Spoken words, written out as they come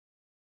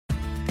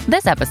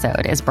This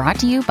episode is brought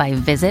to you by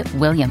Visit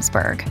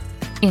Williamsburg.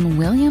 In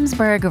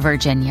Williamsburg,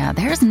 Virginia,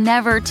 there's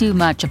never too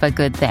much of a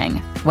good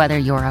thing. Whether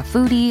you're a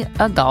foodie,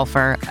 a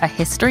golfer, a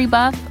history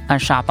buff, a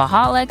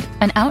shopaholic,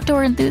 an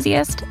outdoor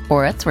enthusiast,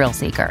 or a thrill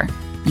seeker,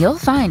 you'll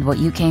find what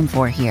you came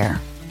for here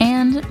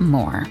and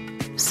more.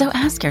 So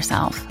ask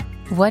yourself,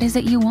 what is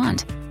it you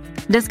want?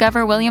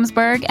 Discover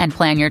Williamsburg and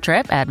plan your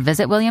trip at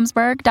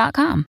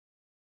visitwilliamsburg.com.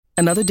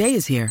 Another day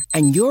is here,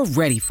 and you're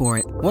ready for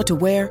it. What to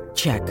wear?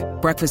 Check.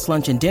 Breakfast,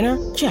 lunch, and dinner?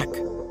 Check.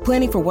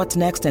 Planning for what's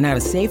next and how to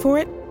save for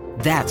it?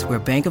 That's where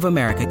Bank of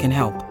America can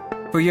help.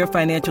 For your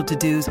financial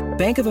to-dos,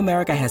 Bank of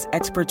America has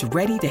experts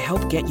ready to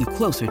help get you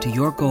closer to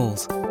your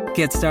goals.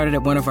 Get started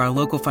at one of our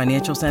local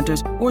financial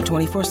centers or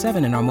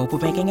 24/7 in our mobile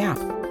banking app.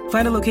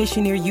 Find a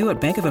location near you at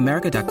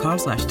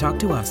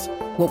bankofamerica.com/talktous.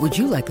 What would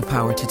you like the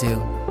power to do?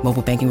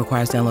 Mobile banking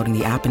requires downloading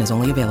the app and is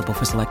only available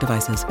for select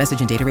devices.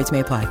 Message and data rates may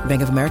apply.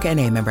 Bank of America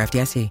N.A., member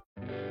FDIC.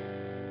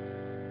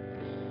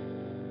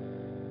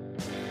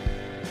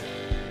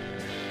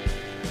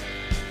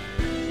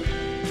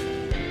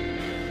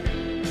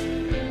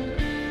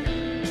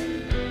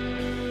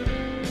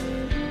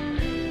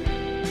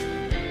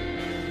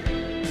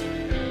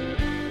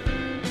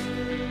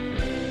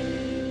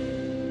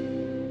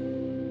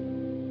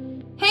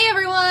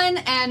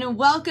 And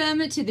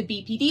welcome to the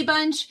BPD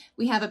Bunch.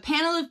 We have a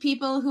panel of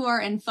people who are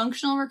in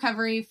functional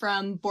recovery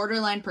from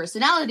borderline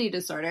personality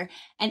disorder.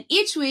 And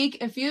each week,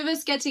 a few of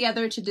us get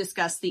together to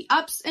discuss the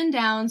ups and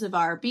downs of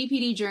our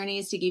BPD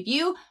journeys to give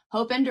you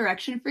hope and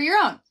direction for your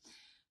own.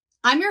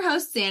 I'm your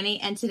host, Zanny,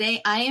 and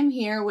today I am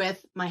here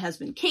with my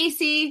husband,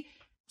 Casey,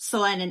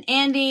 Selene and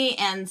Andy,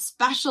 and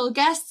special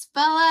guests,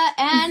 Bella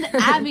and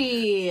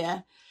Abby.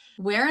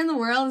 Where in the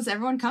world is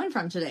everyone coming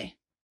from today?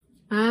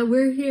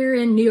 We're here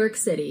in New York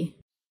City.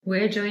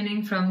 We're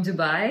joining from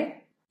Dubai.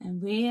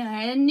 And we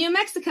are in New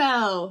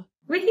Mexico.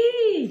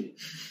 Whee!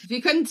 If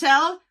you couldn't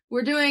tell,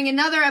 we're doing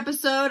another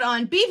episode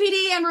on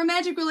BPD and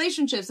romantic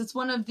relationships. It's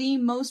one of the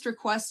most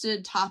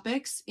requested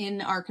topics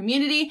in our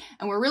community.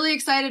 And we're really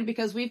excited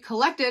because we've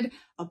collected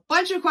a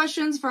bunch of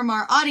questions from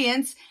our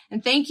audience.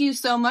 And thank you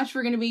so much.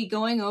 We're going to be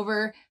going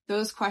over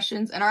those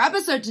questions in our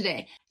episode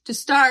today. To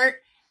start,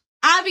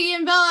 Abby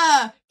and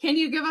Bella, can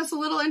you give us a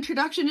little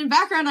introduction and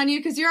background on you?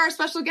 Because you're our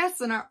special guests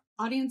and our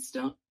audience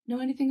don't know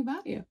anything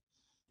about you.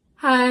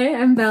 Hi,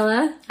 I'm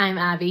Bella. I'm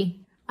Abby.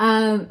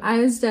 I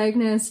was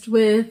diagnosed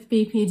with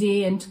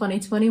BPD in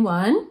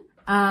 2021,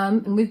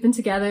 and we've been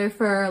together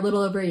for a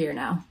little over a year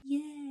now.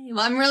 Yay! Well,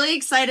 I'm really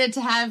excited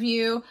to have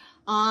you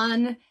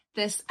on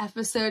this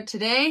episode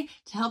today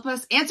to help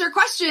us answer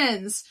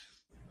questions.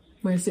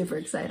 We're super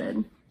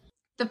excited.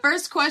 The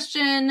first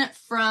question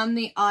from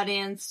the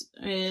audience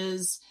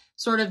is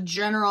sort of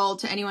general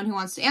to anyone who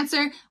wants to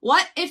answer.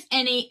 What, if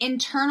any,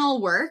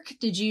 internal work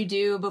did you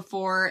do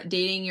before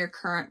dating your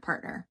current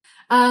partner?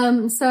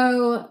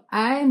 So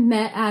I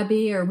met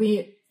Abby, or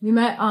we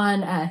met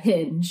on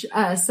Hinge.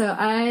 So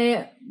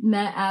I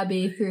met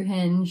Abby through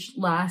Hinge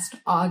last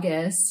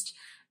August.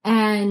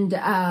 And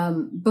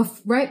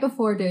right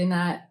before doing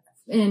that,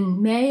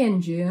 in May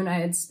and June, I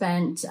had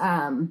spent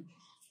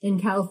in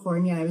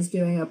California. I was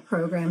doing a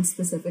program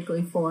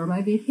specifically for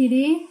my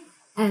BPD.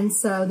 And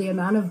so the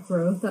amount of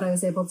growth that I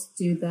was able to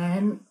do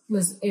then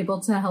was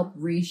able to help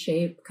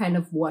reshape kind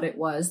of what it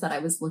was that I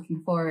was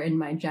looking for in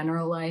my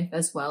general life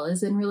as well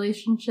as in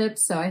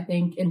relationships. So I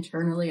think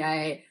internally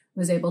I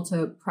was able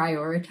to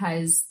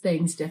prioritize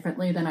things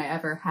differently than I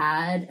ever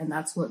had. And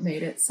that's what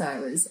made it so I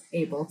was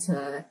able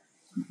to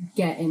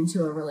get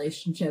into a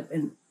relationship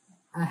in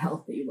a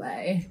healthy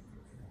way.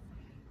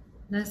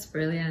 That's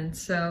brilliant.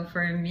 So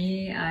for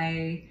me,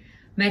 I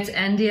met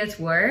Andy at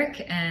work,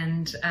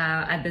 and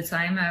at the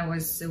time I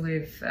was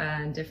with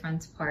a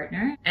different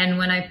partner. And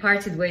when I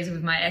parted ways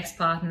with my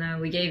ex-partner,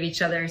 we gave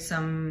each other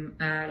some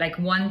like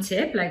one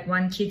tip, like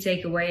one key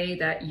takeaway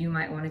that you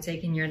might want to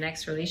take in your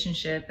next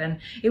relationship. And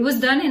it was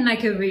done in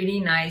like a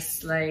really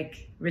nice,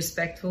 like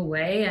respectful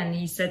way. And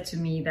he said to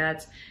me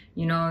that,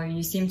 you know,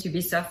 you seem to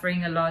be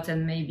suffering a lot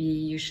and maybe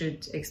you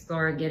should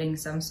explore getting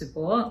some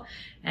support.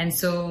 And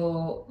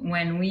so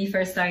when we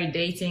first started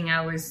dating,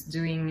 I was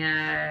doing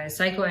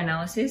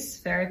psychoanalysis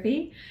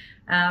therapy.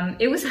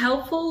 It was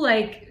helpful,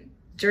 like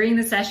during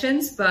the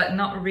sessions, but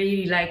not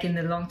really like in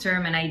the long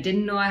term. And I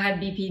didn't know I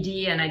had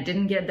BPD and I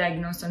didn't get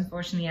diagnosed,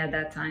 unfortunately, at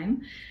that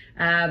time.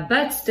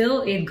 But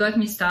still, it got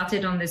me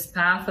started on this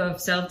path of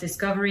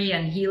self-discovery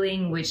and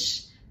healing,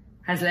 which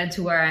has led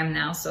to where I am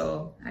now.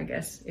 So I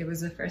guess it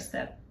was the first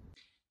step.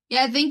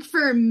 Yeah, I think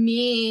for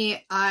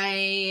me,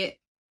 the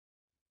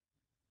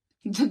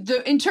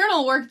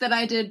internal work that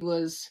I did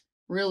was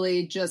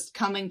really just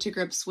coming to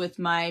grips with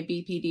my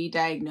BPD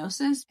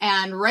diagnosis.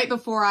 And right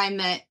before I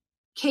met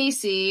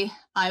Casey,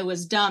 I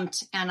was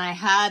dumped and I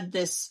had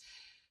this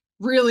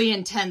really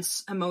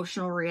intense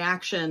emotional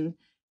reaction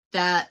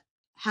that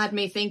had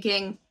me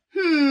thinking,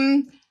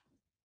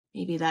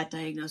 maybe that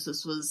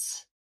diagnosis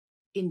was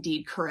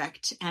indeed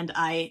correct. And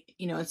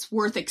it's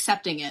worth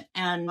accepting it.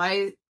 And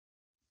I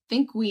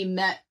think we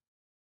met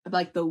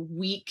like the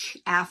week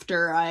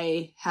after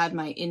I had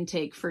my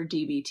intake for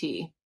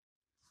DBT.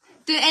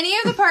 Did any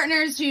of the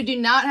partners who do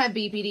not have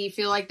BPD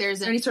feel like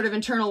there's any sort of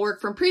internal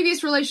work from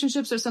previous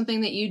relationships or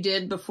something that you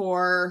did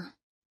before,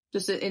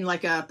 just in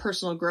like a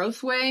personal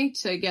growth way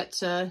to get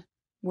to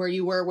where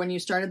you were when you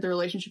started the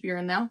relationship you're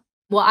in now?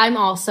 Well, I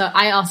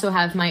also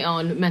have my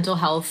own mental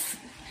health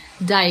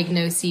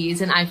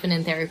diagnoses, and I've been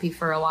in therapy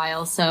for a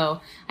while.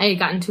 So I had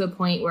gotten to a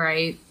point where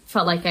I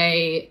felt like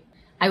I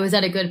was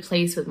at a good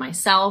place with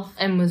myself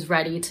and was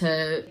ready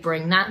to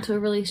bring that to a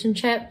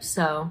relationship.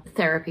 So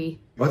therapy.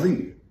 I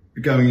think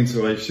going into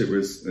a relationship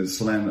with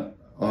Selene,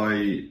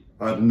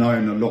 I'd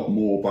known a lot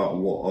more about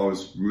what I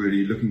was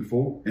really looking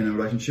for in a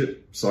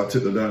relationship. So I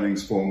took the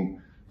learnings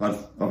from,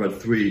 I've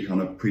had 3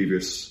 kind of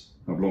previous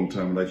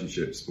long-term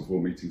relationships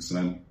before meeting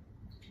Selene.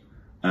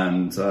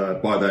 And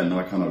by then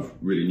I kind of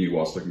really knew what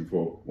I was looking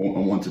for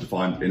and wanted to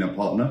find in a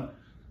partner.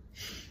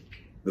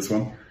 This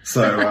one.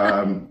 So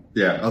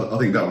I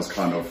think that was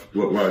kind of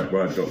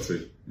where I got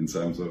to in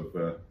terms of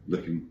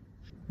looking.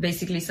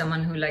 Basically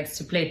someone who likes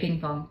to play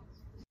ping pong.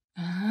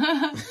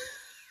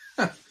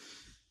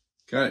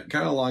 Kind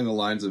of along the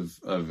lines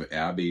of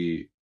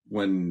Abby.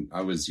 When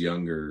I was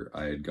younger,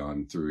 I had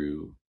gone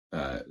through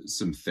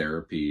some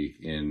therapy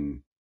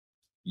in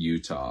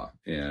Utah,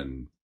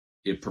 and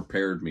it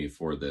prepared me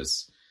for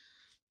this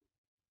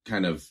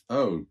kind of,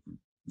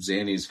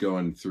 Zanny's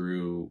going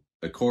through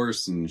a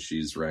course and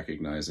she's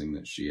recognizing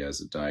that she has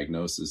a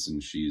diagnosis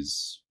and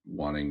she's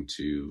wanting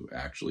to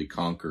actually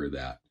conquer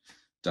that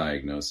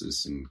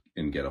diagnosis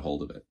and get a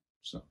hold of it.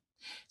 So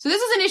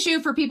this is an issue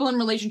for people in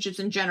relationships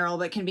in general,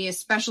 but can be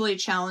especially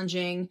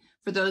challenging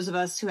for those of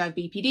us who have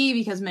BPD,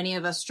 because many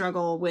of us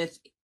struggle with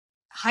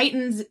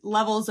heightened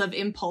levels of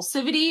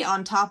impulsivity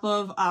on top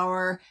of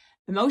our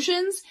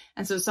emotions.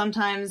 And so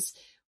sometimes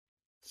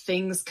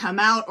things come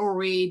out, or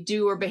we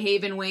do or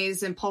behave in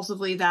ways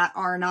impulsively that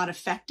are not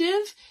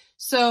effective.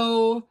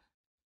 So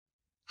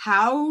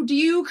how do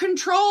you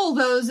control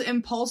those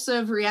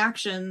impulsive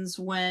reactions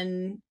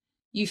when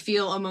you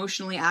feel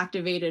emotionally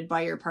activated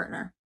by your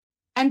partner?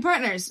 And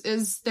partners,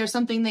 is there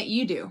something that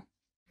you do?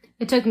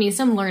 It took me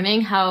some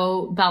learning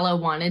how Bella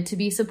wanted to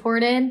be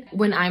supported.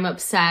 When I'm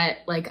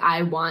upset, like,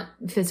 I want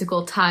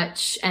physical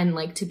touch and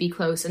like to be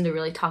close and to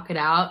really talk it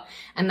out.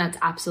 And that's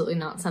absolutely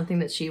not something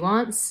that she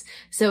wants.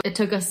 So it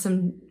took us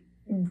some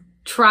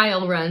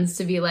trial runs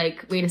to be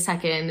like, wait a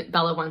second,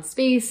 Bella wants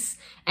space,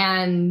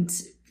 and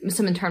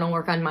some internal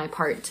work on my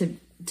part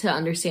to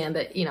understand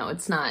that, you know,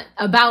 it's not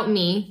about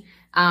me,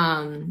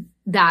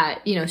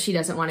 that, you know, she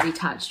doesn't want to be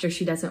touched, or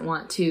she doesn't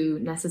want to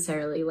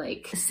necessarily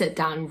like sit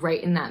down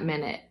right in that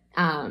minute.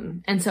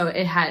 And so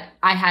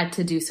I had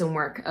to do some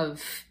work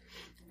of,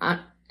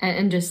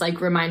 and just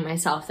like remind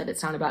myself that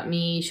it's not about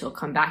me. She'll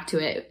come back to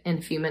it in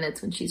a few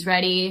minutes when she's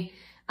ready.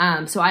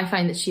 So I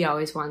find that she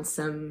always wants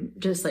some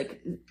just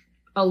like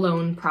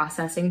alone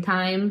processing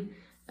time.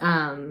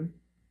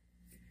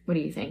 What do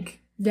you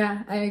think?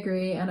 Yeah, I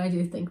agree. And I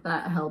do think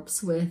that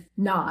helps with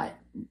not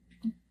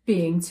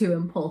being too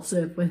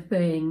impulsive with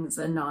things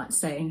and not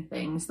saying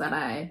things that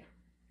I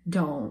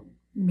don't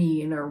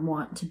mean or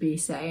want to be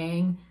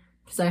saying.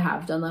 Because I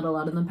have done that a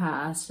lot in the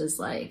past, is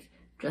like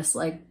just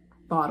like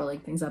bottling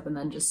things up and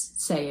then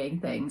just saying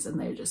things and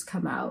they just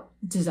come out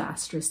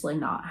disastrously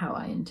not how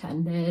I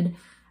intended.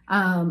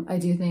 I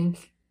do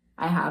think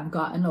I have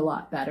gotten a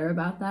lot better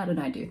about that, and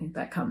I do think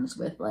that comes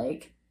with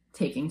like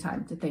taking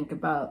time to think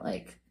about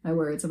like my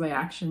words and my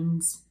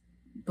actions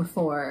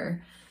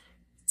before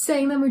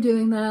saying them or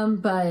doing them.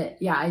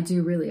 But yeah, I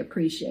do really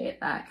appreciate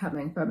that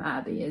coming from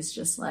Abby, is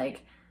just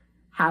like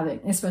having,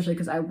 especially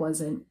because I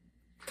wasn't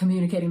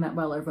communicating that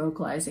well or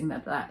vocalizing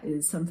that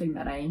is something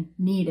that I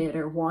needed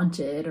or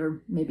wanted,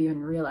 or maybe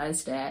even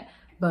realized it,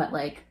 but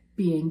like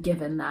being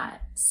given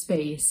that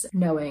space,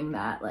 knowing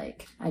that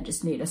like I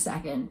just need a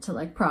second to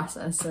like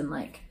process and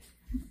like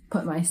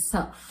put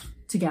myself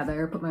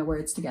together, put my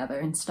words together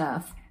and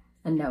stuff,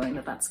 and knowing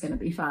that that's going to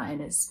be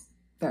fine is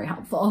very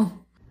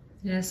helpful.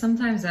 Yeah,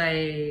 sometimes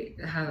I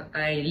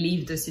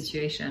leave the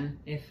situation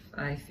if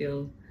I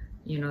feel,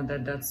 you know,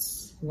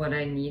 that's what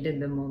I need at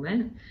the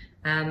moment.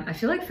 I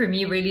feel like for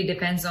me, it really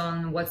depends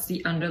on what's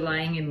the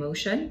underlying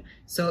emotion.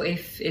 So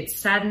if it's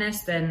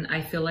sadness, then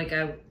I feel like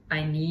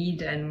I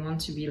need and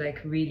want to be like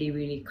really,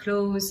 really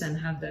close and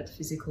have that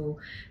physical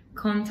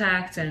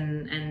contact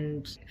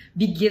and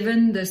be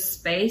given the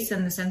space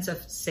and the sense of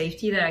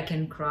safety that I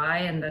can cry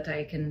and that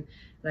I can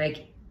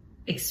like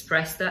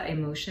express that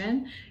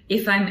emotion.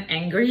 If I'm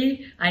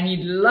angry, I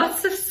need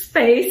lots of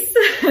space,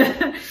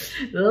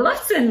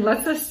 lots and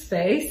lots of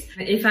space.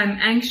 If I'm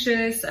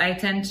anxious, I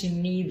tend to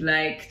need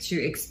like to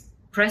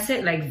express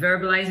it, like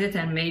verbalize it,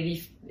 and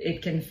maybe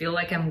it can feel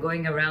like I'm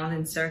going around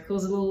in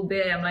circles a little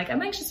bit. I'm like,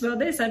 I'm anxious about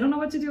this. I don't know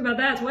what to do about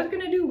that. What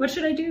can I do? What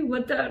should I do?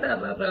 What blah, blah,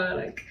 blah, blah,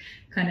 like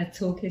kind of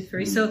talk it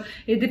through. So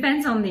it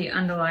depends on the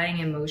underlying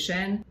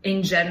emotion.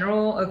 In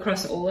general,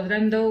 across all of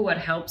them though, what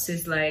helps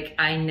is like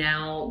I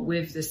now,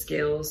 with the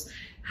skills,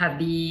 have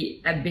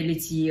the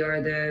ability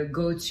or the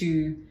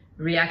go-to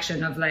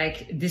reaction of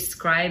like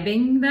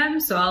describing them.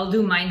 So I'll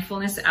do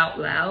mindfulness out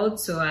loud.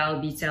 So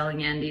I'll be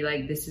telling Andy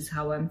like, this is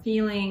how I'm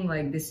feeling,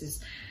 like this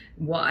is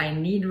what I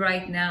need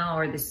right now,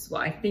 or this is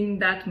what I think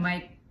that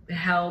might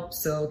help.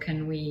 So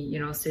can we, you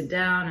know, sit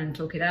down and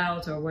talk it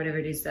out, or whatever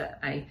it is that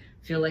I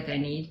feel like I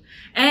need.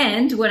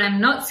 And when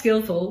I'm not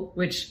skillful,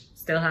 which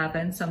still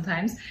happens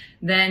sometimes,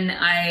 then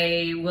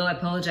I will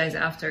apologize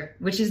after,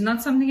 which is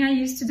not something I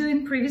used to do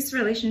in previous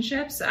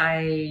relationships.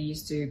 I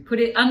used to put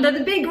it under the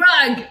big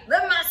rug,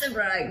 the massive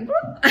rug.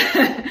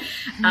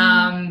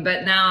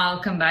 But now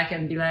I'll come back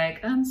and be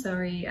like, I'm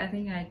sorry, I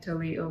think I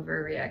totally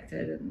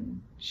overreacted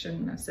and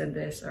shouldn't have said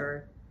this,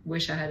 or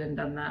wish I hadn't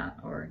done that,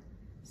 or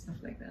stuff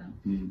like that.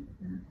 Yeah,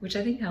 which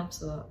I think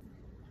helps a lot.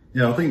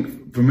 Yeah, I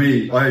think for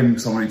me, I'm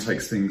someone who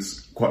takes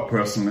things quite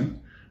personally,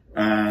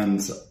 and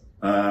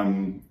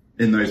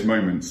in those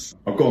moments,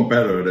 I've gotten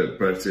better at it,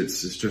 but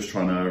it's just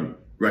trying to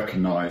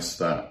recognise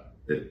that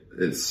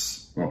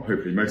it's, well,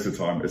 hopefully most of the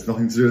time, it's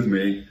nothing to do with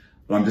me,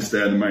 but I'm just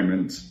there in the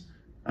moment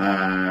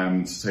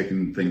and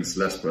taking things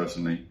less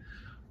personally.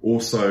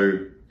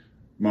 Also,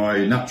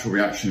 my natural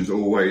reaction is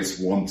always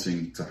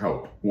wanting to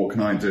help. What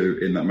can I do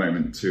in that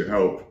moment to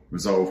help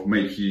resolve,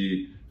 make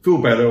you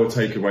feel better, or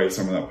take away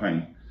some of that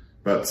pain?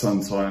 But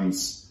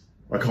sometimes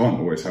I can't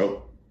always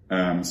help.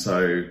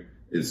 So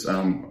it's,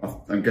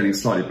 I'm getting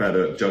slightly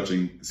better at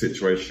judging the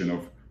situation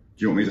of, do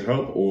you want me to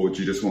help, or do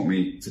you just want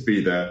me to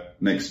be there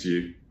next to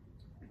you?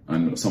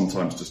 And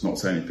sometimes just not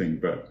say anything,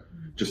 but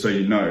just so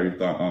you know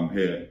that I'm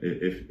here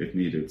if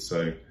needed.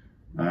 So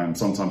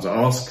sometimes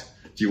I ask,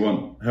 do you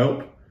want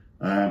help?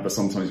 But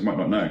sometimes you might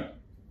not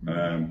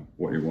know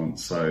what you want.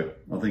 So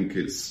I think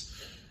it's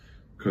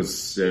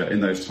because in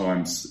those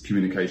times,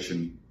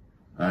 communication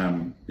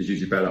is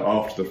usually better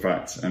after the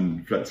fact and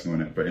reflecting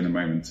on it, but in the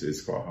moment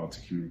it's quite hard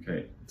to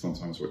communicate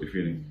sometimes what you're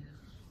feeling.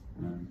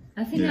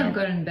 I think I've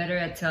gotten better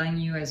at telling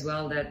you as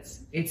well that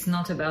it's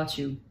not about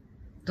you.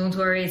 Don't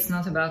worry, it's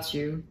not about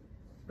you,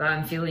 but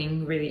I'm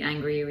feeling really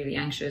angry, really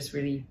anxious,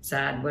 really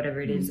sad,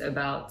 whatever it is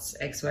about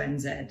X, Y,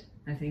 and Z.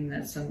 I think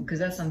that's because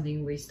that's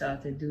something we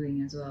started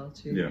doing as well,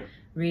 to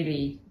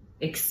really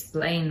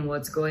explain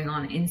what's going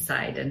on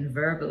inside and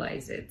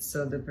verbalize it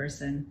so the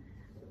person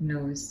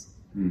knows.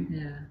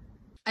 Yeah.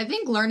 I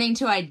think learning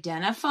to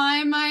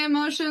identify my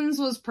emotions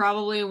was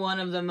probably one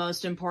of the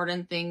most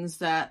important things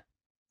that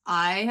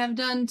I have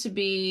done to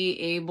be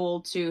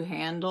able to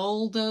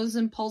handle those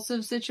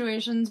impulsive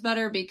situations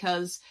better,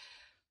 because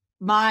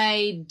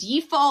my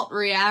default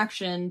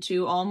reaction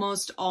to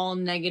almost all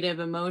negative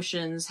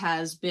emotions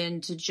has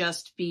been to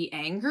just be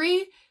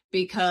angry,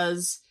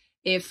 because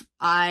if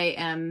I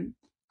am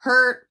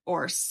hurt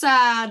or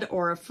sad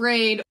or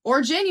afraid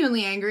or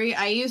genuinely angry,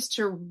 I used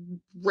to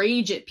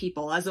rage at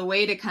people as a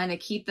way to kind of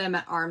keep them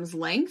at arm's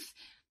length.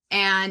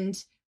 And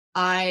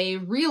I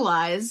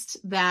realized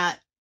that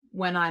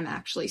when I'm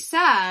actually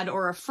sad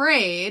or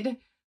afraid,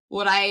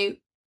 what I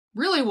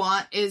really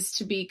want is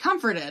to be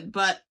comforted.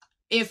 But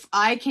if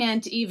I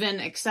can't even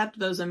accept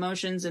those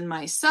emotions in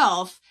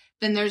myself,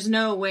 then there's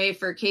no way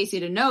for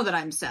Casey to know that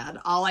I'm sad.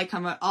 All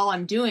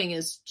I'm doing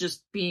is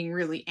just being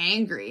really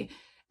angry.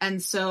 And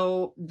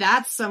so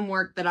that's some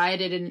work that I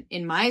did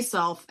in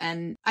myself.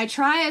 And I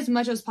try as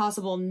much as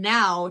possible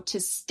now to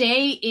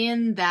stay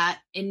in that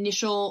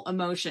initial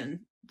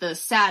emotion, the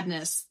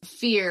sadness,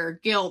 fear,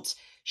 guilt,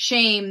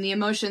 shame, the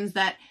emotions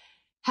that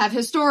have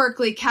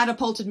historically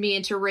catapulted me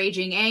into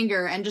raging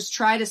anger, and just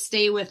try to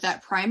stay with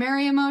that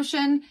primary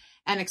emotion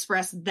and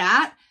express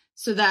that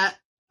so that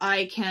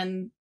I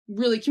can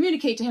really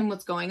communicate to him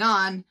what's going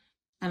on.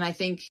 And I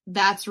think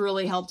that's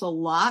really helped a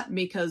lot,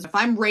 because if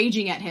I'm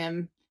raging at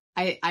him,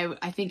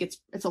 I think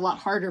it's a lot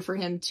harder for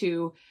him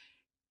to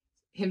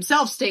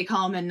himself stay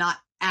calm and not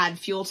add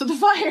fuel to the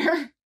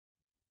fire.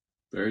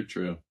 Very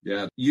true.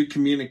 Yeah. You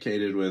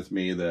communicated with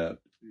me that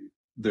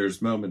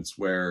there's moments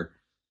where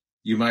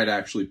you might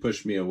actually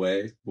push me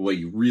away, but what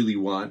you really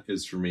want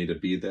is for me to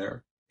be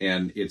there.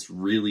 And it's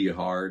really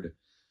hard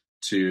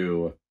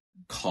to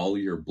call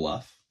your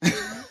bluff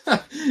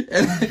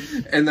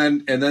and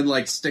then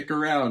like stick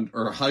around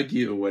or hug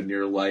you when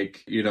you're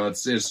like, you know,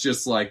 it's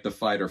just like the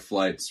fight or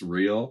flight's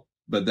real.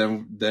 But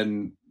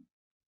then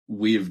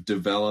we've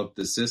developed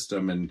the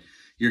system, and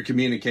your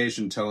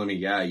communication telling me,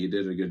 yeah, you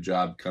did a good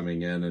job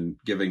coming in and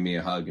giving me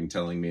a hug and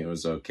telling me it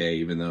was okay,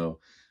 even though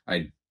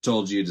I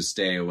told you to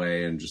stay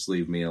away and just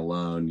leave me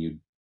alone. You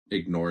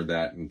ignored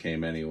that and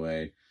came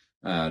anyway.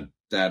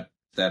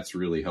 That's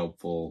really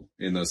helpful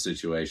in those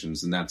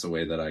situations. And that's a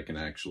way that I can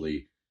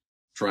actually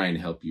try and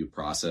help you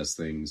process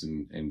things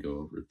and go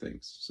over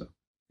things. So,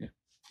 yeah.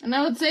 And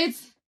I would say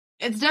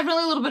it's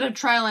definitely a little bit of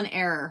trial and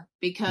error,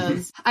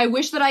 because I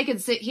wish that I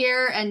could sit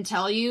here and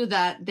tell you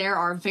that there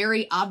are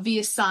very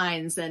obvious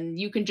signs and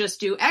you can just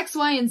do X,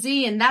 Y, and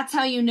Z, and that's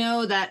how you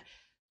know that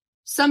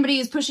somebody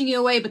is pushing you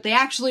away, but they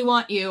actually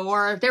want you,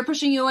 or they're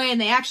pushing you away and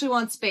they actually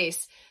want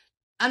space.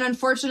 And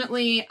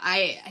unfortunately,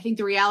 I think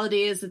the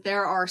reality is that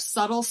there are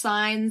subtle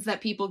signs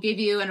that people give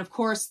you. And of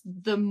course,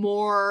 the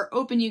more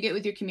open you get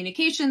with your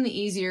communication, the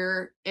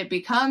easier it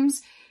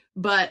becomes.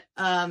 But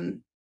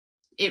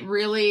it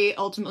really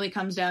ultimately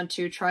comes down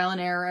to trial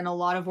and error and a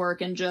lot of work.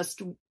 And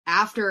just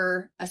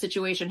after a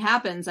situation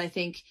happens, I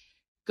think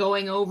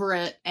going over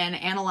it and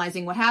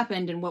analyzing what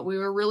happened and what we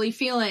were really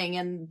feeling.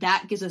 And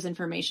that gives us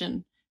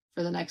information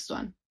for the next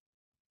one.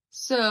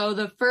 So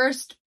the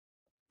first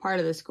part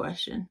of this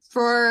question,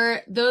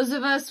 for those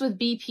of us with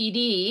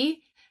BPD,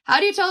 how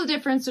do you tell the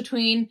difference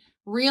between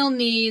real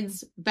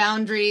needs,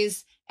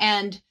 boundaries,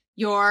 and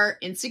your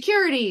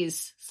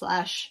insecurities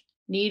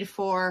 / need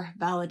for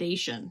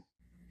validation?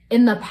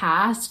 In the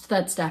past,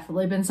 that's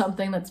definitely been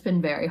something that's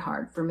been very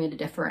hard for me to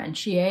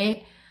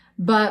differentiate.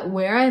 But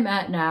where I'm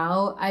at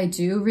now, I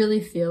do really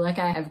feel like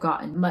I have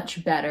gotten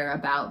much better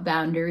about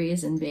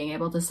boundaries and being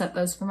able to set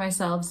those for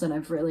myself, and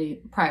I've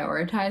really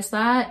prioritized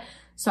that.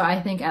 So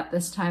I think at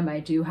this time, I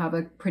do have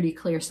a pretty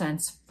clear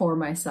sense for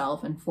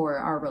myself and for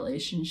our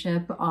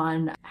relationship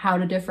on how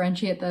to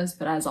differentiate those.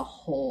 But as a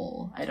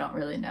whole, I don't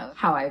really know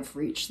how I've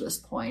reached this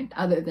point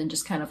other than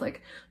just kind of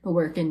like the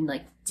work in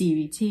like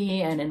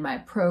DVT and in my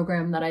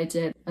program that I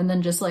did. And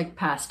then just like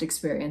past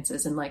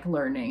experiences and like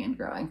learning and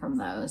growing from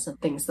those and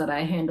things that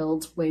I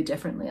handled way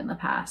differently in the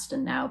past.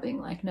 And now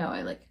being like, no,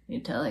 I like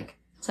need to like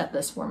set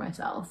this for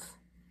myself.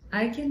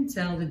 I can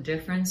tell the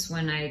difference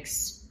when I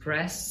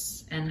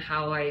express and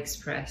how I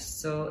express.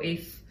 So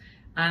if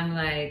I'm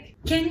like,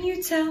 can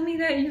you tell me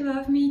that you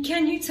love me?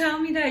 Can you tell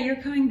me that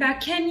you're coming back?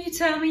 Can you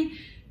tell me?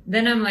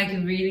 Then I'm like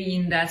really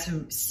in that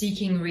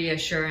seeking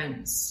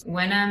reassurance.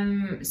 When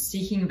I'm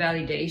seeking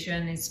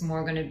validation, it's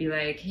more going to be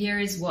like, here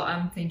is what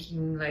I'm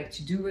thinking like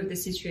to do with the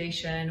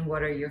situation.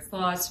 What are your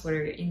thoughts? What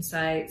are your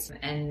insights?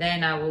 And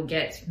then I will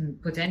get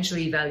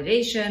potentially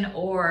validation,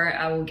 or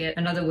I will get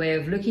another way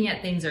of looking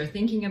at things or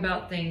thinking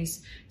about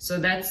things. So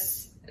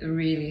that's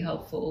really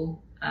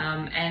helpful.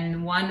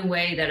 And one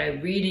way that I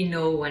really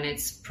know when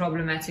it's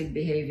problematic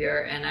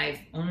behavior, and I've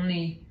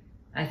only,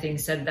 I think,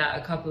 said that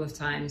a couple of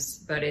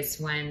times, but it's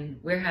when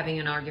we're having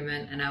an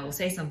argument and I will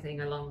say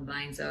something along the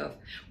lines of,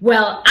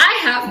 well, I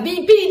have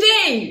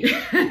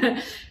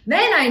BPD.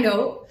 Then I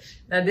know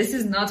that this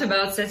is not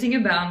about setting a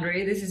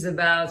boundary. This is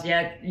about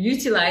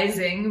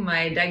utilizing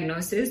my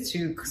diagnosis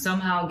to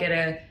somehow get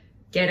a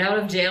get out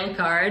of jail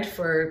card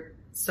for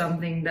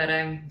something that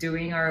I'm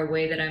doing or a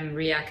way that I'm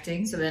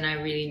reacting. So then I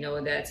really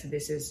know that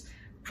this is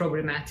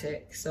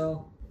problematic.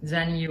 So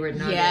Zanny, you were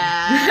nodding.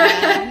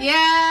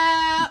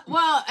 Yeah.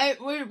 Well,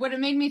 what it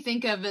made me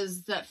think of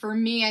is that for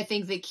me, I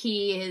think the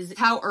key is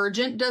how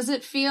urgent does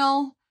it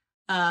feel?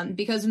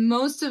 Because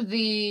most of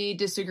the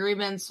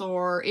disagreements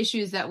or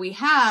issues that we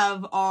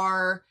have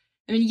are,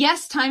 I mean,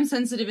 yes, time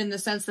sensitive in the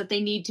sense that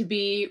they need to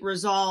be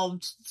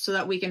resolved so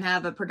that we can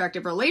have a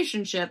productive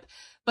relationship,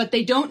 but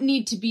they don't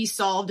need to be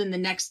solved in the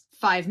next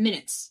 5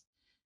 minutes.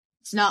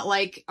 It's not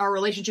like our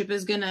relationship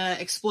is going to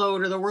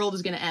explode or the world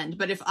is going to end.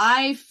 But if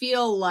I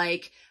feel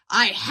like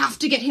I have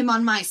to get him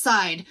on my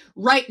side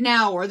right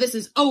now or this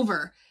is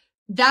over,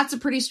 that's a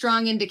pretty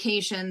strong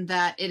indication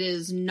that it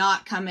is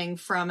not coming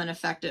from an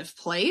effective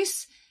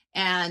place.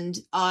 And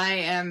I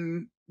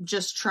am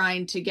just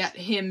trying to get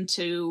him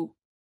to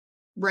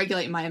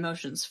regulate my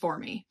emotions for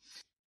me.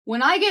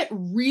 When I get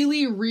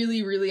really,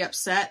 really, really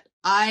upset,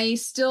 I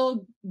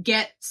still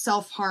get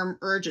self-harm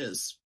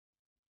urges.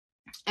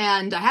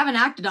 And I haven't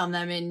acted on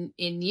them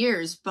in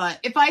years, but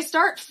if I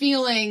start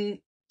feeling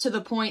to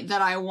the point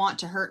that I want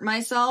to hurt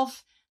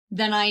myself,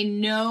 then I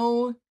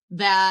know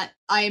that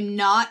I'm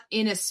not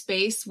in a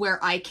space where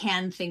I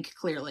can think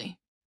clearly.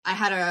 I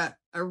had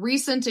a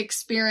recent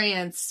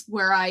experience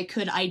where I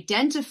could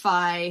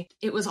identify,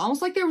 it was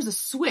almost like there was a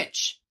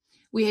switch.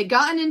 We had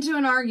gotten into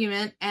an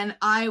argument and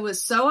I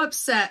was so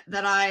upset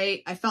that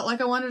I felt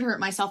like I wanted to hurt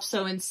myself.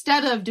 So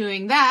instead of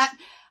doing that,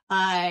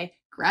 I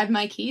grabbed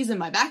my keys in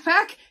my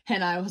backpack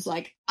and I was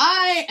like,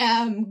 I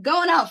am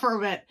going out for a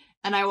bit.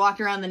 And I walked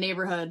around the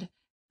neighborhood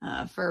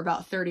for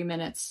about 30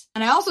 minutes.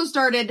 And I also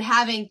started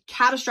having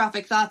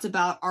catastrophic thoughts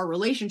about our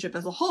relationship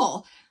as a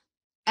whole.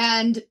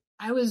 And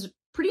I was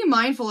pretty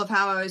mindful of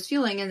how I was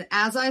feeling. And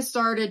as I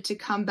started to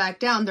come back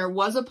down, there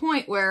was a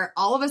point where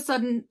all of a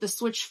sudden the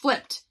switch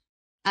flipped.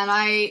 And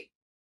I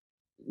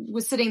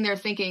was sitting there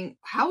thinking,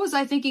 how was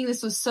I thinking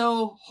this was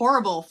so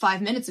horrible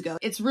 5 minutes ago?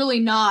 It's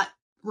really not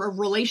a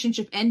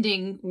relationship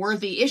ending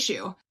worthy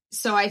issue.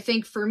 So I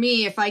think for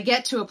me, if I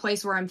get to a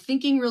place where I'm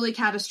thinking really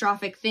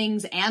catastrophic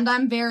things and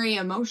I'm very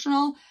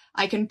emotional,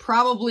 I can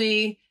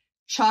probably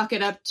chalk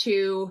it up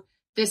to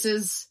this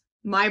is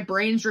my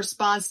brain's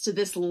response to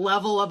this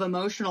level of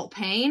emotional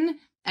pain.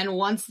 And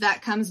once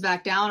that comes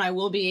back down, I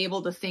will be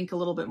able to think a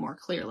little bit more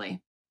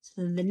clearly.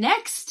 So the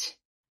next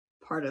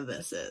part of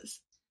this is,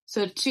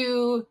 so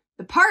to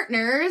the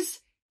partners,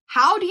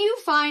 how do you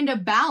find a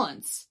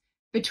balance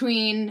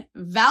between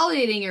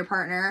validating your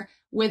partner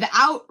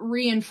without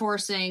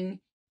reinforcing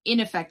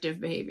ineffective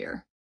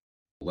behavior?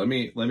 Let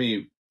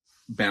me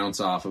bounce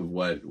off of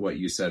what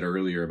you said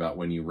earlier about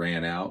when you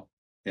ran out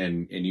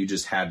and you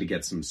just had to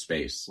get some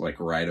space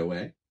like right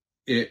away.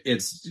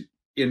 It's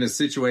in a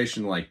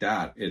situation like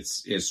that,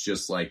 it's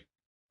just like,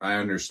 I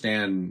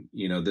understand,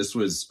 this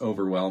was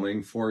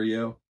overwhelming for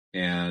you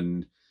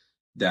and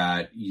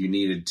that you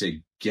needed to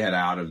get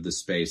out of the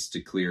space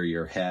to clear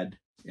your head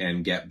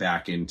and get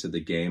back into the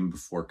game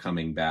before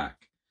coming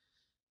back.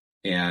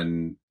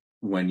 And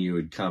when you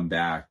would come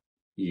back,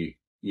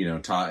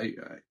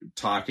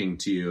 talking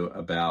to you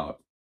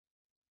about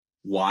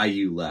why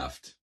you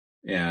left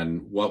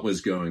and what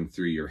was going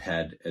through your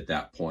head at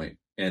that point,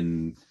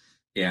 and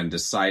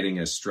deciding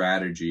a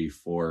strategy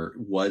for,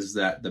 was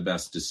that the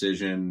best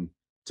decision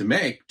to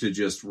make, to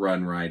just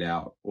run right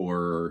out,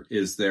 or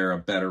is there a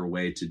better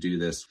way to do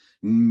this?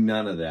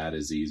 None of that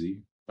is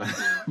easy,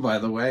 by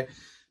the way,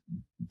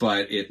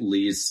 but at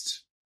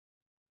least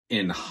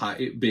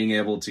being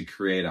able to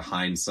create a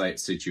hindsight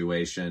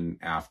situation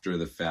after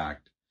the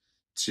fact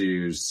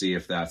to see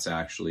if that's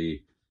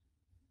actually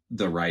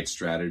the right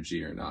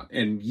strategy or not.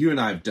 And you and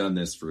I have done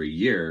this for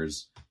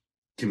years,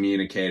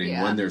 communicating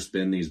when there's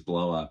been these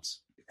blow-ups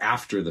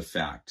after the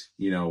fact.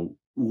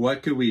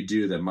 What could we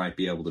do that might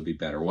be able to be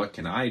better? What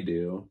can I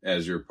do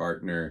as your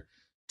partner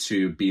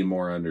to be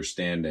more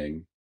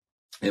understanding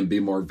and be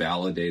more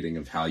validating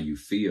of how you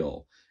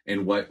feel?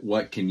 And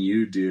what can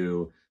you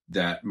do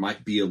that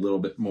might be a little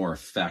bit more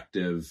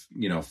effective,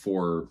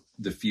 for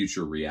the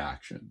future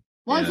reaction?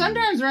 Well, and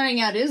sometimes running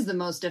out is the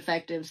most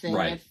effective thing.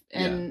 Right.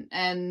 And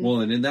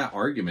in that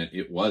argument,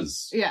 it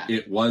was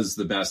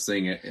the best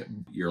thing.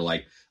 You're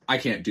like, I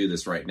can't do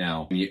this right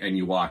now. And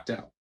you walked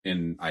out,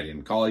 and I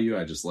didn't call you.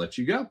 I just let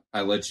you go.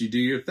 I let you do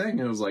your thing.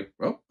 And it was like,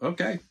 oh,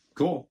 okay,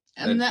 cool.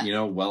 And that,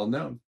 well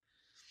known.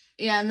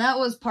 Yeah. And that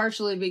was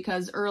partially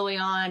because early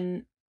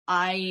on,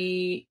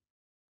 I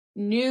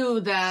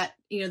knew that,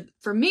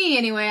 for me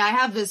anyway, I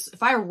have this,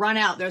 if I run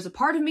out, there's a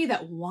part of me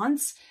that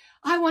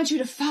I want you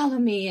to follow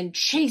me and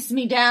chase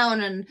me down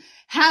and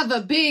have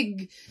a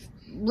big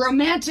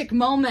romantic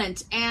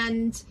moment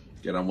and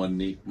get on one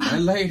knee. My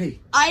lady.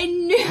 I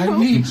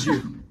need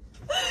you.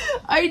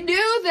 I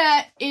knew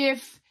that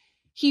if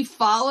he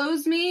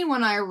follows me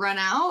when I run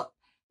out,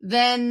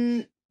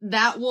 then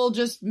that will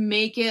just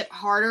make it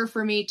harder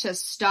for me to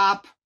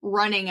stop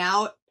running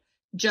out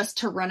just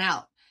to run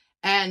out.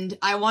 And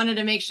I wanted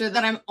to make sure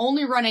that I'm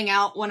only running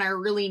out when I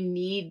really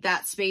need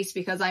that space,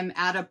 because I'm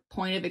at a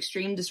point of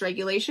extreme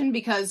dysregulation.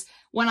 Because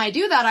when I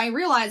do that, I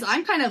realize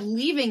I'm kind of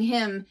leaving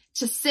him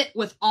to sit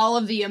with all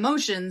of the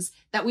emotions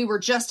that we were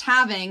just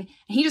having. And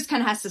he just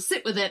kind of has to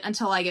sit with it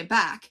until I get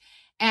back.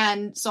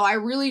 And so I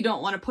really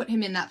don't want to put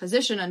him in that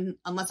position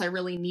unless I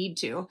really need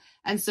to.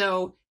 And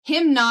so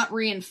him not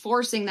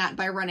reinforcing that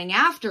by running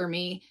after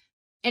me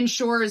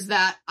ensures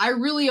that I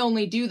really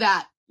only do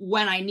that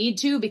when I need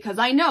to, because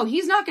I know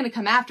he's not going to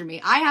come after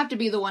me. I have to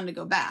be the one to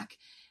go back.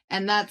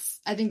 And I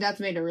think that's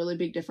made a really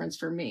big difference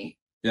for me.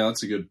 Yeah,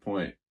 that's a good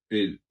point.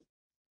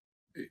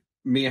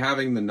 Me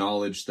having the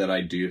knowledge that I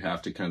do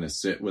have to kind of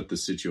sit with the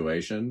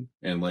situation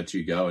and let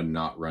you go and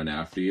not run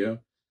after you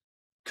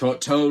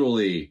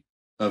totally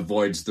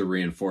avoids the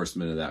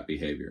reinforcement of that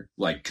behavior,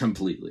 like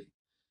completely.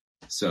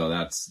 So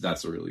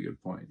that's a really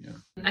good point. Yeah.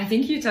 I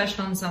think you touched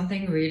on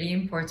something really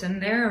important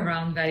there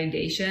around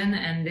validation.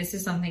 And this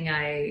is something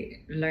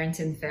I learned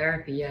in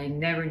therapy. I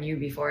never knew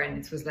before.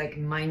 And it was like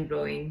mind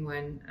blowing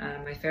when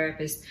my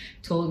therapist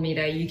told me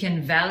that you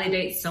can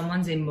validate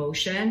someone's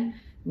emotion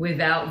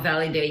without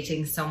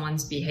validating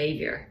someone's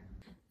behavior.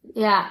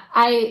 Yeah,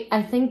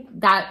 I think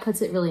that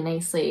puts it really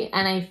nicely.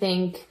 And I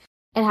think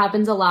it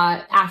happens a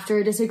lot after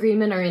a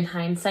disagreement or in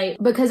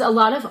hindsight, because a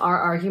lot of our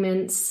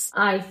arguments,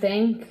 I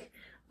think,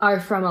 are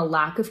from a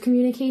lack of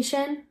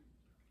communication.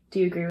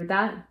 Do you agree with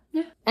that?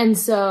 Yeah. And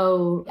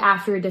so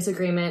after a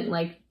disagreement,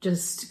 like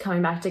just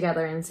coming back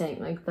together and saying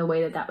like the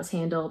way that was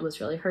handled was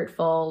really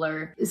hurtful,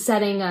 or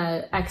setting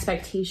a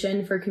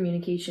expectation for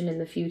communication in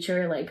the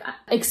future, like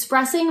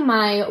expressing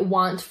my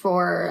want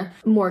for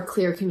more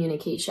clear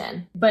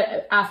communication.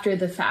 But after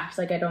the fact,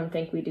 like I don't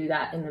think we do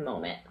that in the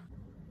moment.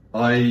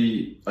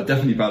 I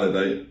definitely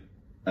validate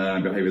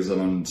behaviours,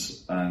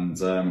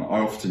 and I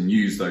often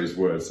use those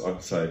words. I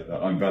say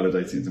that I'm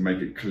validating to make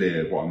it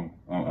clear what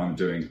I'm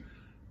doing,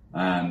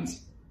 but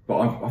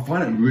I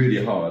find it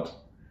really hard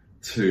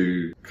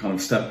to kind of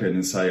step in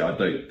and say I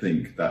don't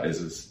think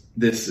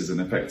this is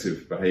an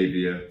effective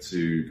behaviour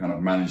to kind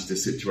of manage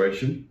this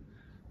situation.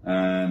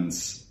 And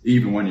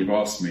even when you've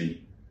asked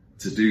me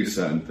to do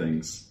certain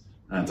things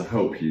and to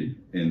help you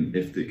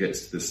if it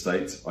gets to this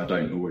state, I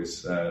don't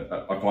always.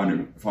 I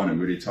find it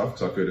really tough,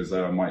 because I feel as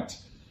though I might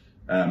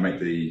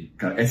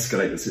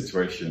escalate the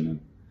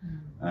situation,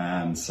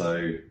 and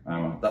so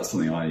that's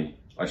something I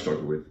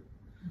struggle with.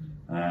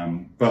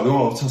 But there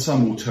are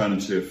some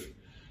alternative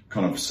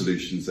kind of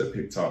solutions that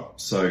picked up.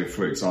 So,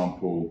 for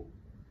example,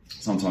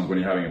 sometimes when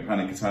you're having a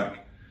panic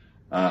attack,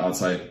 I'd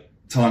say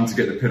time to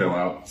get the pillow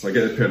out. So I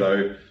get the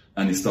pillow,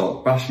 and you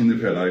start bashing the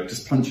pillow,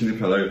 just punching the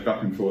pillow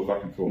back and forth,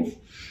 back and forth.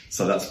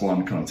 So that's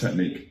one kind of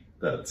technique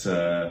that's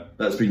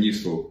been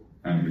useful,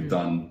 and we've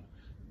done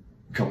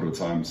a couple of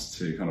times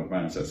to kind of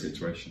manage that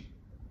situation.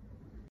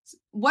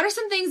 What are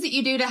some things that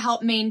you do to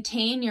help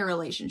maintain your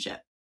relationship?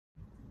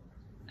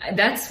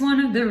 That's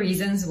one of the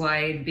reasons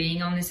why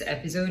being on this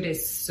episode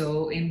is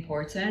so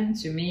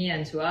important to me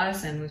and to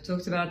us, and we've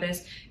talked about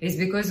this, is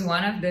because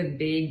one of the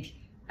big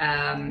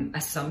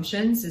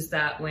assumptions is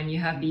that when you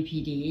have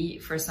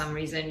BPD, for some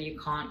reason you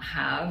can't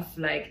have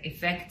like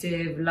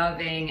effective,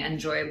 loving,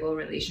 enjoyable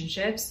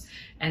relationships,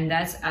 and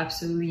that's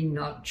absolutely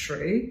not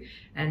true.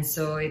 And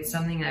so it's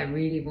something I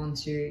really want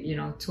to, you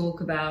know,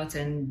 talk about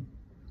and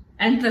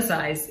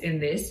emphasize in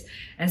this.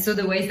 And so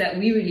the ways that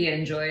we really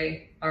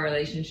enjoy our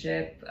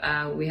relationship,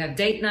 we have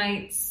date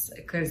nights,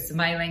 because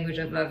my language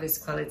of love is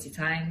quality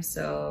time.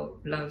 So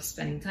love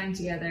spending time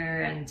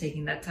together and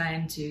taking that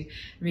time to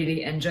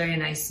really enjoy a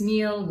nice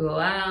meal, go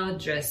out,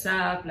 dress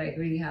up, like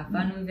really have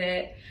fun with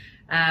it.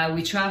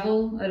 We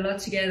travel a lot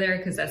together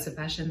because that's a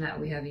passion that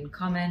we have in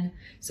common.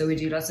 So we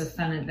do lots of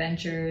fun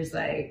adventures.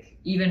 Like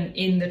even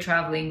in the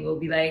traveling, we'll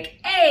be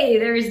like, hey,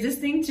 there is this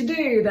thing to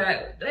do,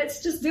 that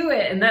let's just do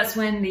it. And that's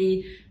when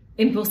the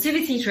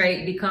impulsivity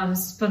trait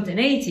becomes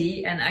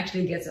spontaneity and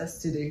actually gets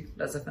us to do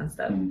lots of fun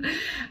stuff.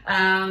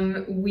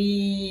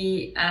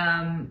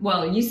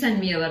 Well, you send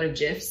me a lot of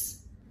GIFs.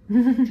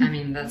 I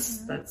mean,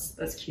 that's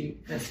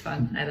cute. That's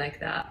fun. I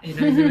like that. You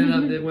know, in the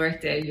middle of the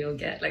workday, you'll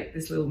get like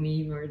this little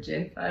meme or a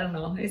GIF. I don't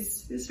know.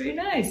 It's really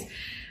nice.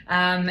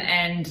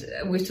 And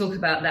we've talked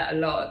about that a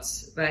lot,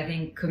 but I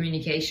think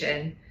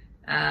communication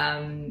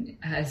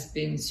has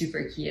been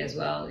super key as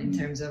well in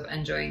terms of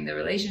enjoying the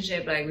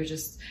relationship. Like we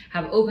just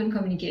have open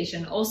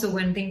communication also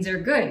when things are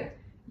good,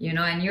 you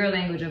know, and your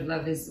language of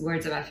love is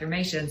words of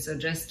affirmation. So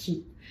just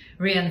keep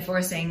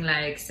reinforcing,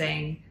 like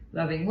saying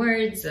loving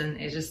words, and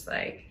it's just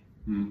like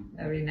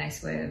a really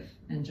nice way of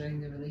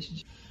enjoying the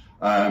relationship.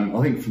 I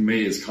think for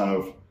me, it's kind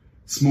of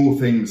small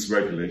things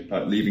regularly,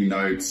 like leaving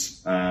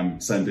notes,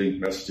 sending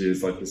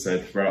messages, like I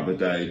said, throughout the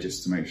day,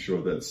 just to make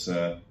sure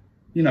that,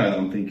 you know, that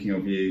I'm thinking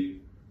of you.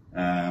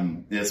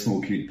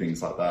 Small cute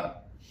things like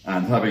that.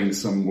 And having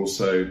some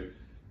also,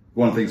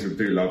 one of the things we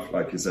do love,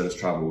 like you said, is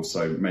travel.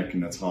 So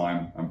making the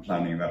time and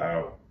planning that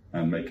out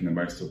and making the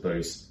most of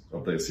those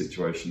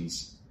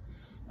situations.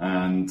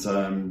 And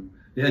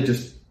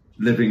just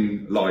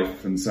living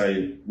life and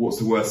say, what's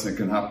the worst that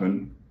can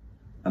happen?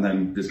 And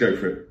then just go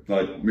for it.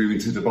 Like moving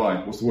to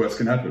Dubai, what's the worst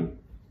can happen?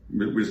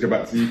 We just go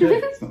back to the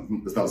UK.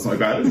 It's not so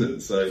bad, is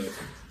it? So,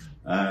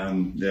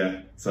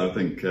 so I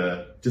think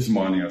just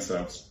reminding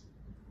ourselves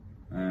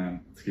to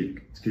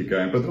keep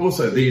going. But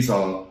also these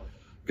are,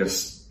 I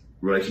guess,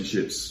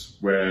 relationships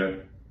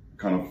where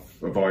kind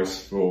of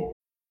advice for.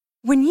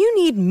 When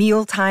you need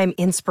mealtime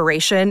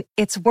inspiration,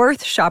 it's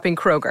worth shopping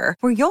Kroger,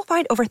 where you'll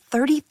find over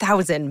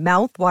 30,000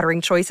 mouth-watering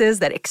choices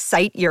that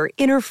excite your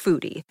inner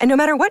foodie. And no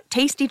matter what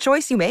tasty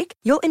choice you make,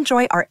 you'll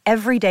enjoy our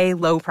everyday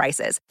low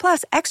prices,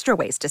 plus extra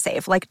ways to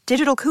save, like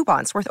digital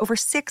coupons worth over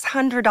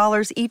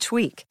 $600 each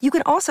week. You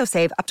can also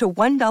save up to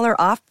 $1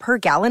 off per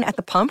gallon at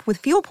the pump with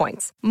fuel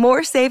points.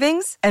 More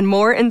savings and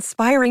more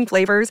inspiring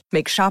flavors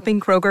make shopping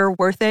Kroger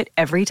worth it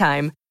every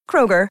time.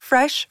 Kroger,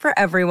 fresh for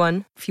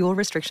everyone. Fuel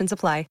restrictions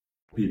apply.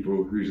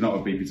 People who's not a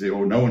BPD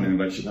or no one in a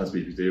relationship has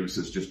BPD,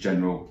 it's just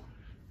general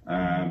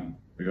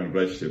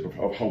relationship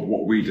of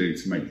what we do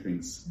to make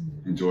things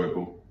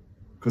enjoyable,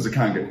 because it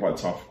can get quite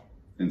tough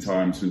in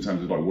terms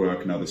of like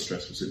work and other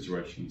stressful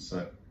situations.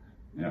 So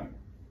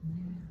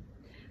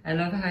I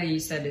love how you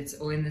said it's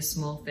all in the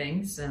small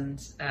things,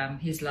 and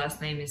his last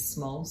name is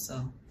Small,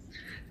 so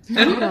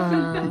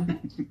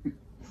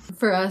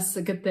for us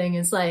a good thing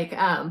is like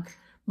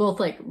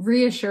both like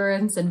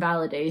reassurance and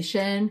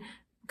validation,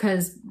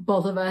 because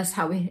both of us,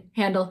 how we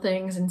handle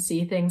things and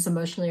see things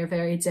emotionally are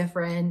very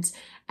different.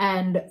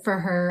 And for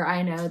her,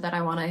 I know that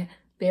I want to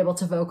be able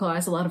to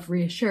vocalize a lot of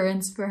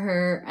reassurance for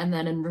her. And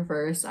then in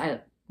reverse,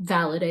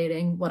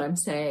 validating what I'm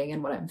saying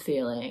and what I'm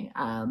feeling.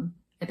 I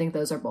think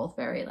those are both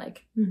very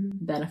like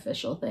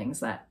beneficial things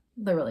that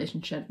the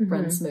relationship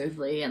runs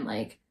smoothly and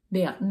like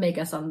make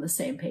us on the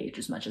same page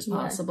as much as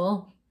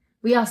possible.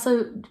 We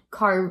also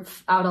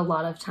carve out a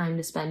lot of time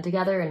to spend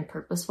together and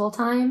purposeful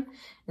time.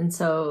 And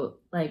so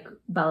like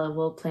Bella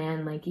will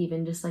plan like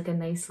even just like a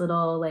nice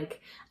little like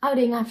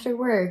outing after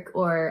work,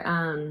 or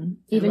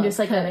even just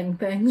like having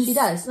things. She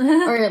does.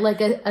 Or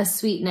like a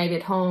sweet night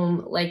at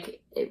home.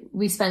 Like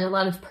we spend a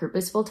lot of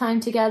purposeful time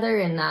together,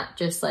 and not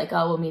just like,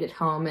 oh, we'll meet at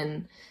home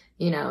and,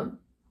 you know,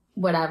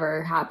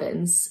 whatever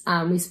happens.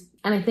 And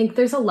I think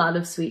there's a lot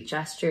of sweet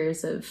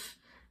gestures of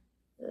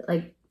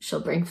like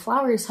she'll bring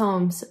flowers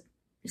home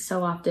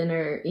so often,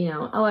 or, you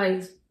know, oh,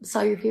 I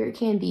saw your favorite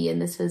candy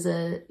and this was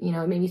it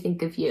made me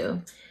think of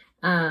you.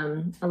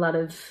 A lot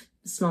of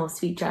small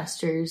sweet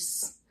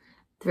gestures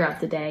throughout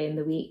the day and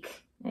the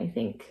week, I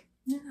think.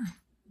 Yeah,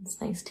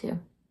 it's nice too.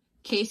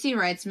 Casey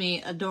writes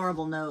me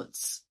adorable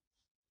notes.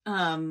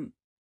 He'll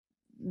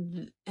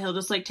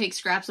just like take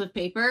scraps of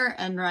paper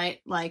and write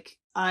like,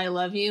 I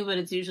love you, but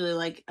it's usually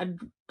like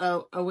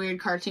a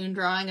weird cartoon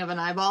drawing of an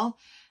eyeball.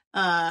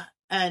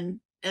 And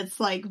it's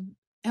like,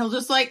 he'll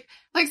just like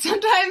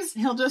sometimes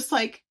he'll just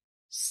like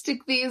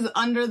stick these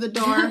under the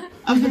door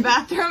of the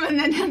bathroom, and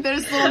then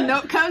there's a little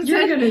note comes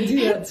You're in. You're gonna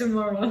do that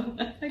tomorrow.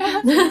 But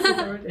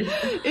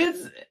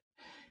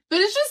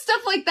it's just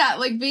stuff like that.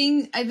 Like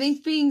I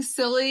think being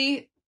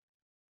silly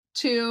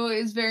too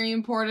is very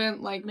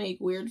important. Like make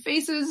weird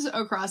faces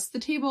across the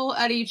table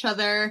at each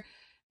other,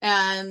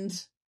 and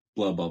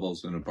Blow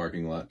bubbles in a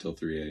parking lot till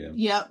 3 a.m.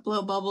 Yep,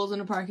 blow bubbles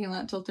in a parking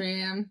lot till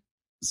 3 a.m.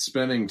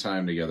 Spending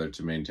time together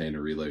to maintain a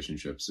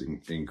relationship is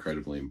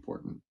incredibly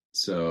important.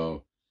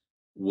 So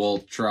we'll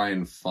try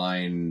and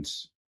find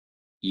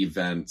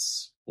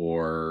events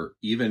or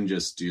even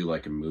just do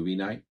like a movie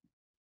night,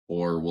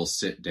 or we'll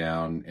sit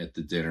down at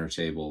the dinner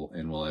table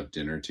and we'll have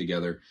dinner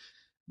together.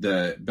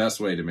 The best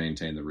way to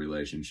maintain the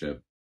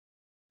relationship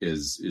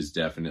is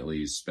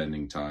definitely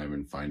spending time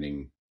and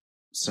finding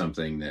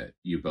something that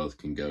you both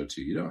can go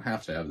to. You don't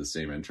have to have the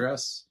same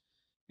interests,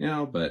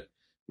 but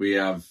we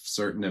have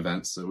certain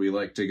events that we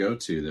like to go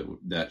to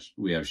that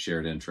we have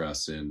shared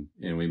interests in,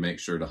 and we make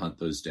sure to hunt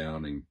those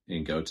down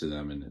and go to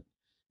them. And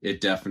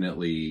it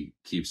definitely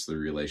keeps the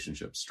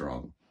relationship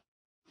strong.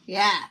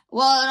 Yeah.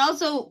 Well, and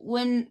also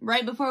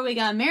right before we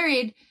got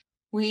married,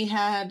 we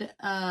had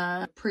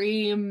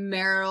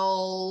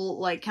premarital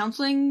like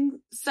counseling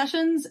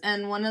sessions.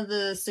 And one of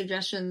the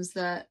suggestions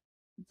that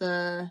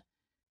the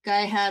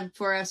guy had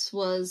for us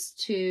was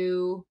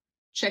to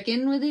check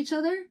in with each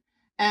other.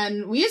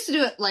 And we used to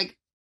do it like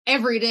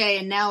every day.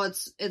 And now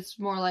it's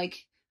more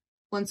like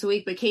once a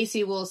week. But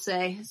Casey will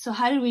say, so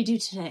how did we do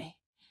today?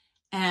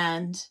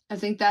 And I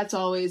think that's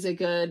always a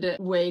good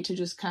way to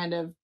just kind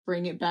of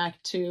bring it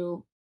back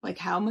to like,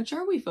 how much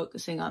are we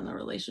focusing on the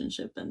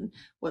relationship and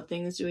what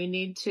things do we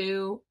need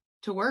to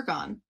work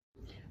on?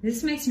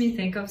 This makes me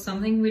think of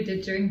something we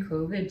did during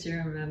COVID. Do you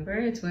remember?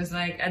 It was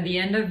like at the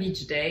end of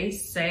each day,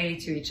 say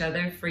to each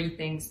other 3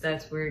 things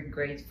that we're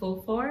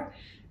grateful for.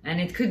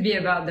 And it could be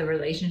about the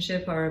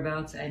relationship or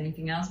about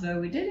anything else, but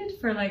we did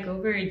it for like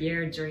over a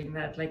year during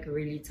that like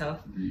really tough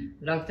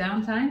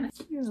lockdown time.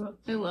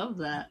 I love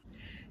that.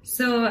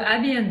 So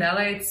Abby and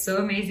Bella, it's so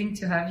amazing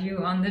to have you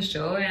on the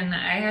show. And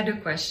I had a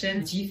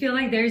question. Do you feel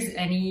like there's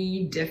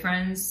any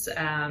difference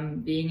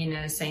being in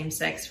a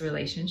same-sex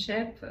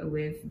relationship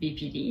with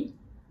BPD?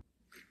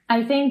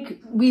 I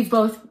think we've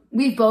both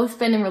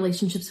been in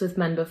relationships with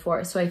men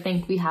before. So I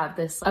think we have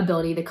this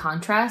ability to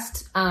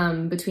contrast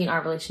between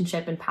our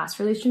relationship and past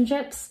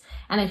relationships.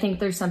 And I think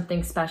there's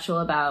something special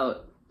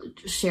about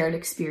shared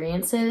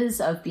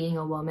experiences of being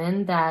a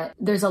woman, that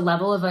there's a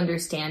level of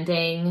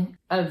understanding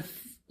of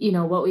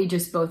what we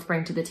just both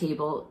bring to the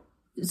table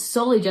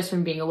solely just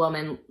from being a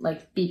woman,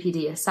 like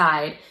BPD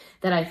aside,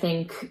 that I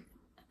think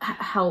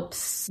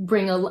helps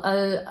bring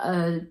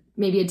a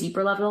maybe a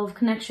deeper level of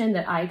connection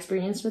that I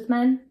experienced with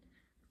men. Do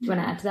you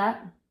want to add to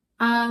that?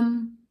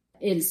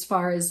 As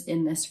far as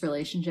in this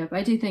relationship,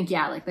 I do think,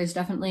 like there's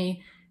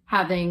definitely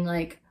having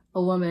like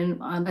a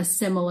woman on a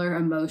similar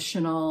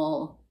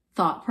emotional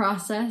thought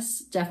process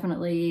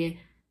definitely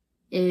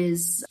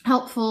is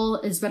helpful,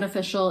 is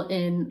beneficial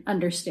in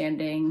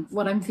understanding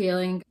what I'm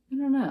feeling. I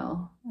don't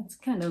know. That's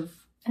kind of...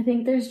 I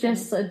think there's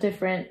just a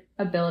different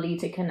ability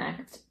to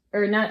connect.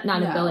 Or not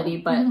ability,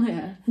 but...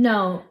 Yeah.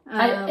 No.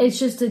 It's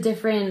just a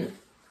different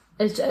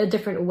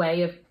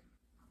way of...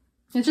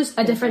 It's just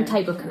a different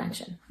type of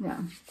connection.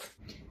 Yeah.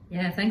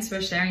 Yeah, thanks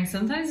for sharing.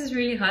 Sometimes it's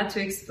really hard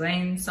to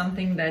explain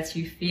something that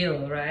you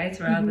feel, right?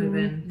 Rather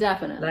than...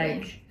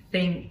 Definitely.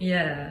 Thank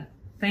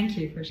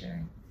you for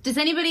sharing. Does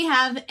anybody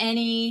have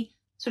any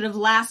sort of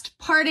last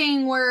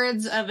parting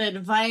words of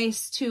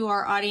advice to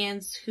our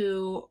audience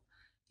who,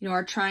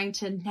 are trying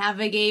to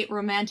navigate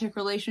romantic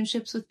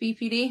relationships with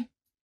BPD?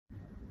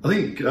 I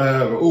think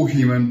we're all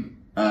human,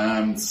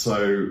 and so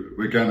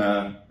we're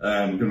gonna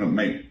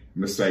make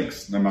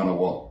mistakes no matter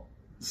what.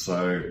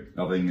 So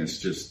I think it's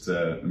just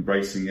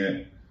embracing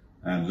it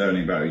and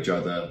learning about each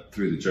other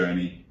through the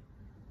journey,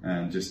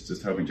 and just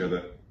helping each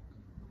other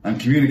and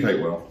communicate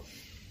well.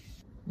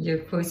 You're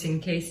quoting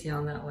Casey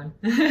on that one.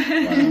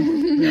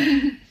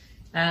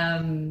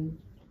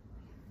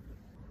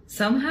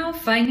 Somehow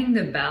finding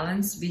the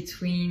balance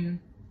between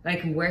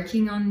like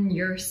working on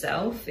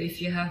yourself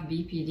if you have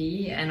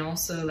BPD and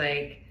also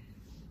like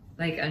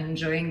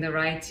enjoying the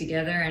ride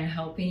together and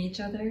helping each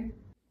other.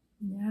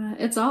 Yeah,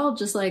 it's all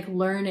just like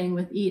learning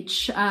with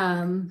each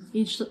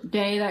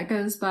day that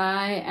goes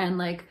by, and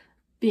like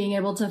being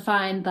able to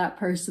find that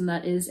person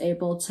that is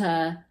able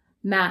to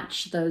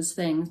match those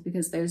things,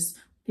 because there's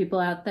people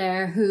out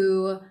there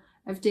who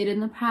I've dated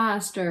in the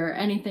past or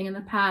anything in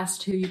the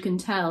past who you can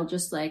tell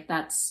just like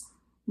that's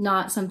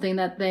not something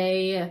that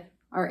they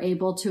are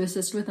able to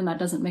assist with, and that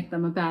doesn't make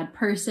them a bad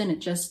person. It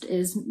just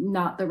is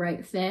not the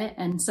right fit.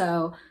 And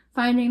so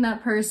finding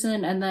that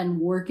person and then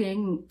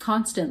working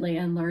constantly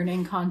and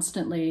learning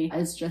constantly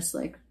is just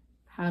like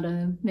how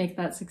to make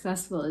that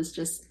successful, is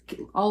just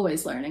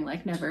always learning,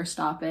 like never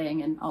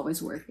stopping and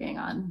always working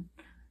on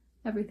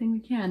everything we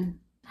can.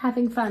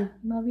 Having fun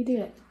while we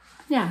do it.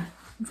 Yeah,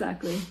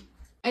 exactly.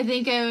 I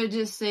think I would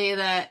just say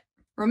that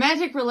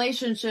romantic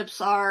relationships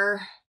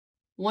are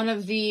one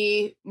of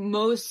the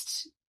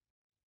most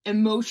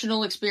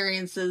emotional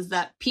experiences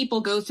that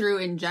people go through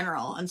in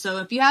general. And so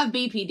if you have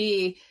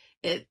BPD,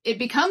 it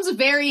becomes a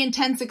very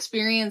intense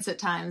experience at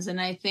times. And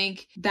I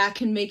think that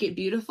can make it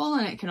beautiful,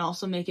 and it can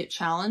also make it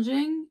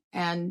challenging.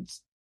 And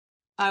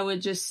I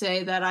would just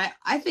say that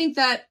I think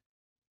that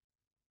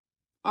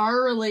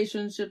our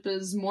relationship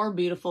is more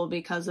beautiful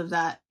because of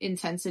that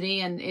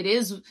intensity, and it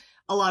is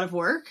a lot of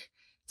work.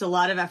 It's a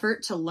lot of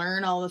effort to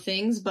learn all the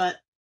things, but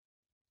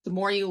the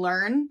more you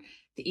learn,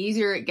 the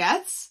easier it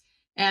gets.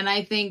 And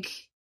I think,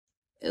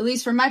 at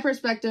least from my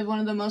perspective, one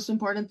of the most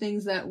important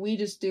things that we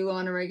just do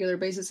on a regular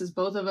basis is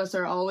both of us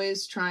are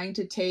always trying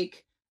to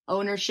take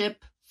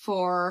ownership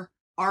for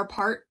our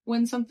part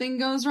when something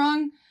goes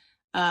wrong,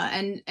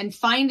 and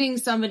finding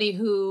somebody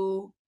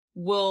who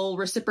will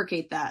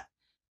reciprocate that.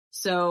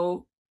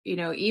 So,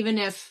 even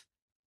if,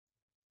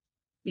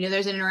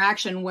 there's an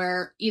interaction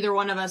where either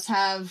one of us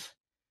have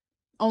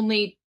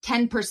only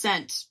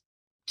 10%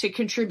 to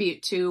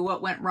contribute to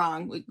what went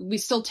wrong, we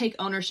still take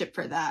ownership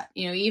for that.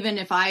 Even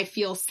if I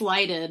feel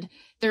slighted,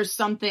 there's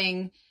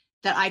something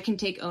that I can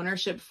take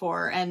ownership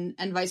for, and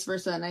vice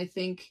versa. And I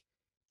think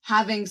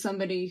having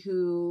somebody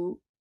who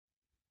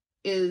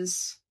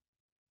is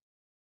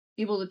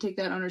able to take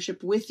that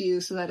ownership with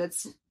you so that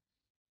it's,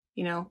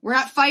 we're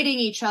not fighting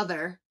each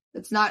other.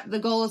 The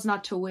goal is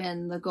not to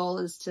win. The goal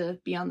is to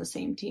be on the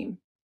same team.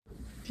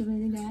 Do you have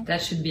anything to add?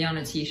 That should be on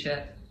a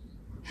t-shirt.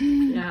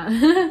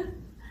 Yeah.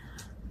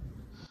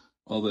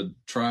 All the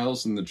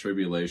trials and the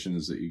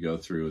tribulations that you go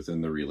through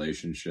within the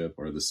relationship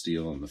are the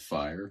steel and the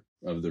fire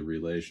of the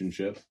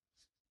relationship.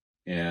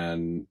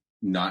 And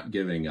not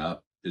giving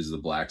up is the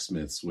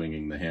blacksmith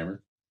swinging the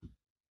hammer.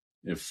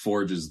 It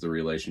forges the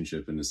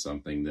relationship into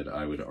something that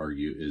I would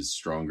argue is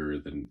stronger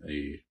than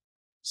a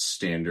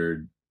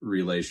standard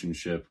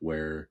relationship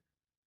where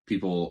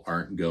people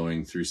aren't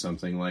going through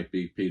something like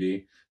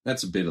BPD.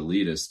 That's a bit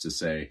elitist to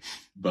say,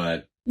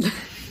 but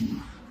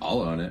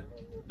I'll own it.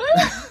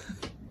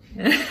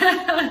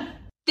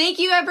 Thank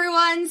you,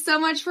 everyone, so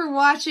much for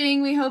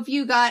watching. We hope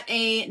you got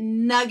a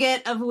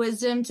nugget of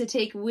wisdom to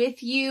take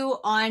with you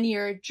on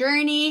your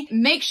journey.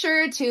 Make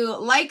sure to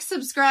like,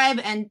 subscribe,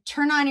 and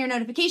turn on your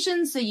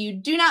notifications so you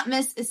do not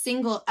miss a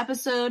single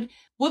episode.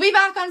 We'll be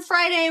back on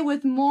Friday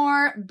with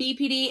more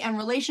BPD and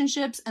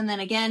relationships, and then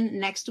again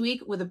next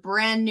week with a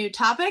brand new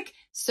topic.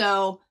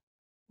 So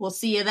we'll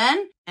see you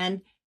then.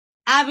 And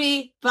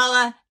Abby,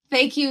 Bella,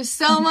 thank you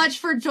so much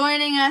for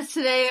joining us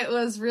today. It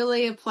was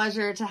really a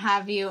pleasure to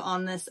have you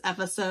on this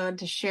episode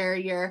to share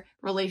your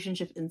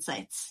relationship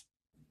insights.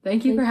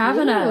 Thank you for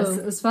having us.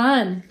 It was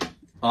fun.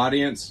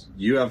 Audience,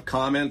 you have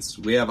comments,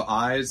 we have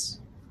eyes,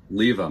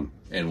 leave them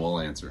and we'll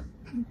answer.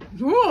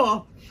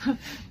 Ooh,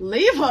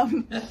 leave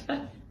them.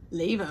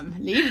 Leave them.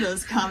 Leave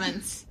those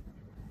comments.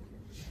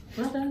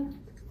 Well done.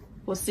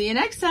 We'll see you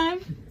next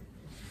time.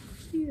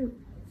 Cute.